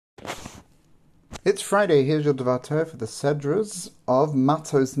It's Friday. Here's your Dvar Torah for the Sedras of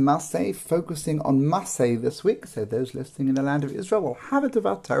Matos Maseh, focusing on Maseh this week. So those listening in the land of Israel will have a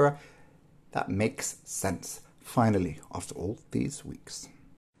Dvar Torah that makes sense, finally, after all these weeks.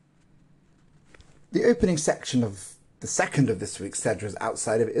 The opening section of the second of this week's Sedras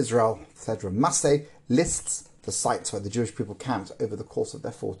outside of Israel, Sedra Maseh, lists the sites where the Jewish people camped over the course of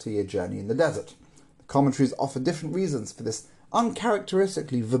their 40-year journey in the desert. The commentaries offer different reasons for this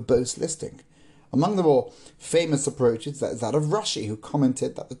uncharacteristically verbose listing. Among the more famous approaches is that of Rashi, who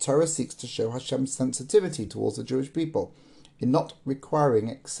commented that the Torah seeks to show Hashem's sensitivity towards the Jewish people in not requiring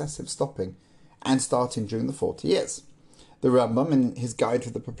excessive stopping and starting during the 40 years. The Rambam, in his Guide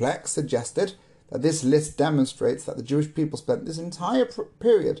to the Perplexed, suggested that this list demonstrates that the Jewish people spent this entire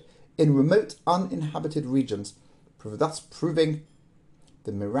period in remote, uninhabited regions, thus proving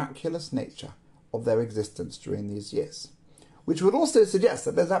the miraculous nature of their existence during these years. Which would also suggest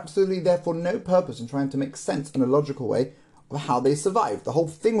that there's absolutely, therefore, no purpose in trying to make sense in a logical way of how they survived. The whole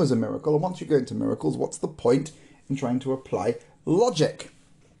thing was a miracle, and once you go into miracles, what's the point in trying to apply logic?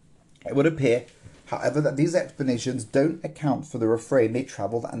 It would appear, however, that these explanations don't account for the refrain "they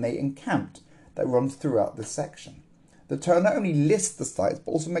travelled and they encamped" that runs throughout this section. The Torah not only lists the sites,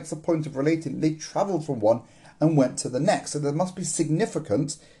 but also makes a point of relating they travelled from one and went to the next, so there must be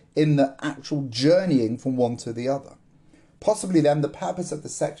significance in the actual journeying from one to the other. Possibly then the purpose of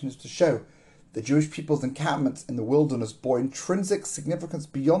this section is to show the Jewish people's encampments in the wilderness bore intrinsic significance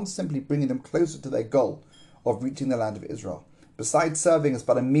beyond simply bringing them closer to their goal of reaching the land of Israel. Besides serving as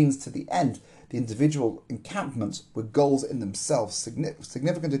but a means to the end, the individual encampments were goals in themselves,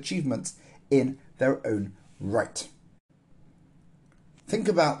 significant achievements in their own right. Think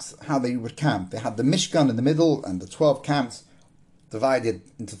about how they would camp. They had the Mishkan in the middle and the 12 camps divided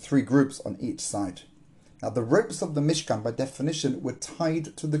into 3 groups on each side. Now, the ropes of the Mishkan, by definition, were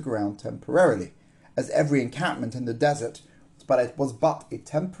tied to the ground temporarily, as every encampment in the desert was but a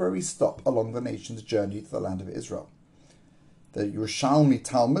temporary stop along the nation's journey to the land of Israel. The Yerushalmi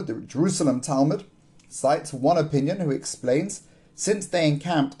Talmud, the Jerusalem Talmud, cites one opinion who explains, since they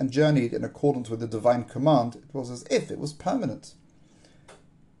encamped and journeyed in accordance with the divine command, it was as if it was permanent.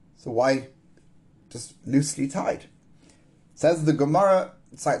 So why just loosely tied? Says the Gemara,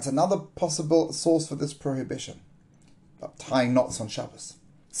 cites another possible source for this prohibition, about tying knots on Shabbos.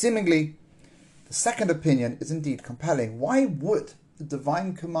 Seemingly, the second opinion is indeed compelling. Why would the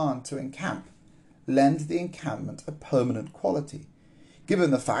divine command to encamp lend the encampment a permanent quality,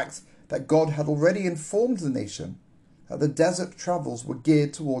 given the fact that God had already informed the nation that the desert travels were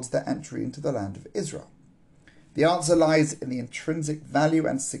geared towards their entry into the land of Israel? The answer lies in the intrinsic value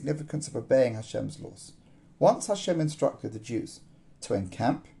and significance of obeying Hashem's laws. Once Hashem instructed the Jews to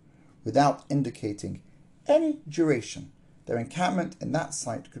encamp, without indicating any duration, their encampment in that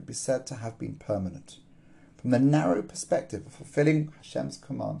site could be said to have been permanent. From the narrow perspective of fulfilling Hashem's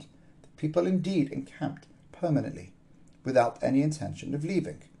command, the people indeed encamped permanently, without any intention of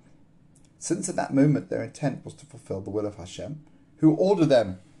leaving. Since at that moment their intent was to fulfill the will of Hashem, who ordered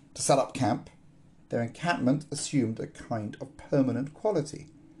them to set up camp, their encampment assumed a kind of permanent quality,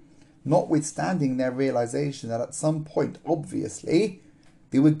 notwithstanding their realization that at some point, obviously,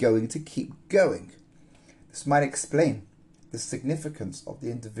 they were going to keep going. This might explain the significance of the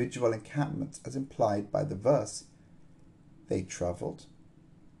individual encampments as implied by the verse. They travelled,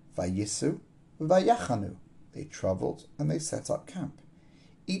 vayisu, vayachanu. They travelled and they set up camp.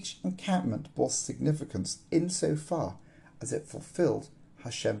 Each encampment bore significance insofar as it fulfilled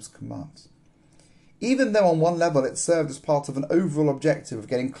Hashem's commands. Even though on one level it served as part of an overall objective of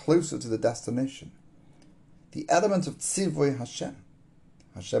getting closer to the destination, the element of Tzivui Hashem,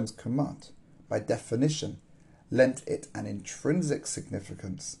 Hashem's command, by definition, lent it an intrinsic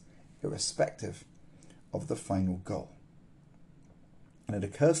significance irrespective of the final goal. And it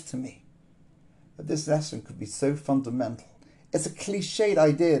occurs to me that this lesson could be so fundamental. It's a cliched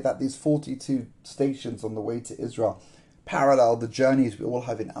idea that these 42 stations on the way to Israel parallel the journeys we all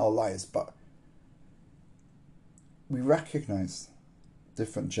have in our lives, but we recognize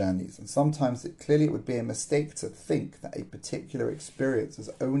different journeys, and sometimes it would be a mistake to think that a particular experience is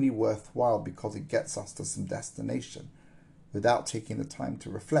only worthwhile because it gets us to some destination, without taking the time to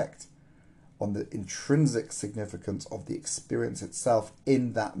reflect on the intrinsic significance of the experience itself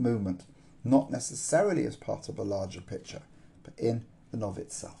in that moment, not necessarily as part of a larger picture, but in and of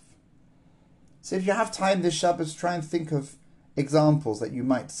itself. So if you have time this Shabbos, try and think of examples that you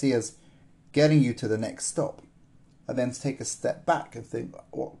might see as getting you to the next stop. And then take a step back and think,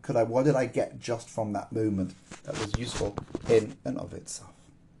 what did I get just from that moment that was useful in and of itself?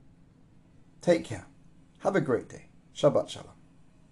 Take care. Have a great day. Shabbat Shalom.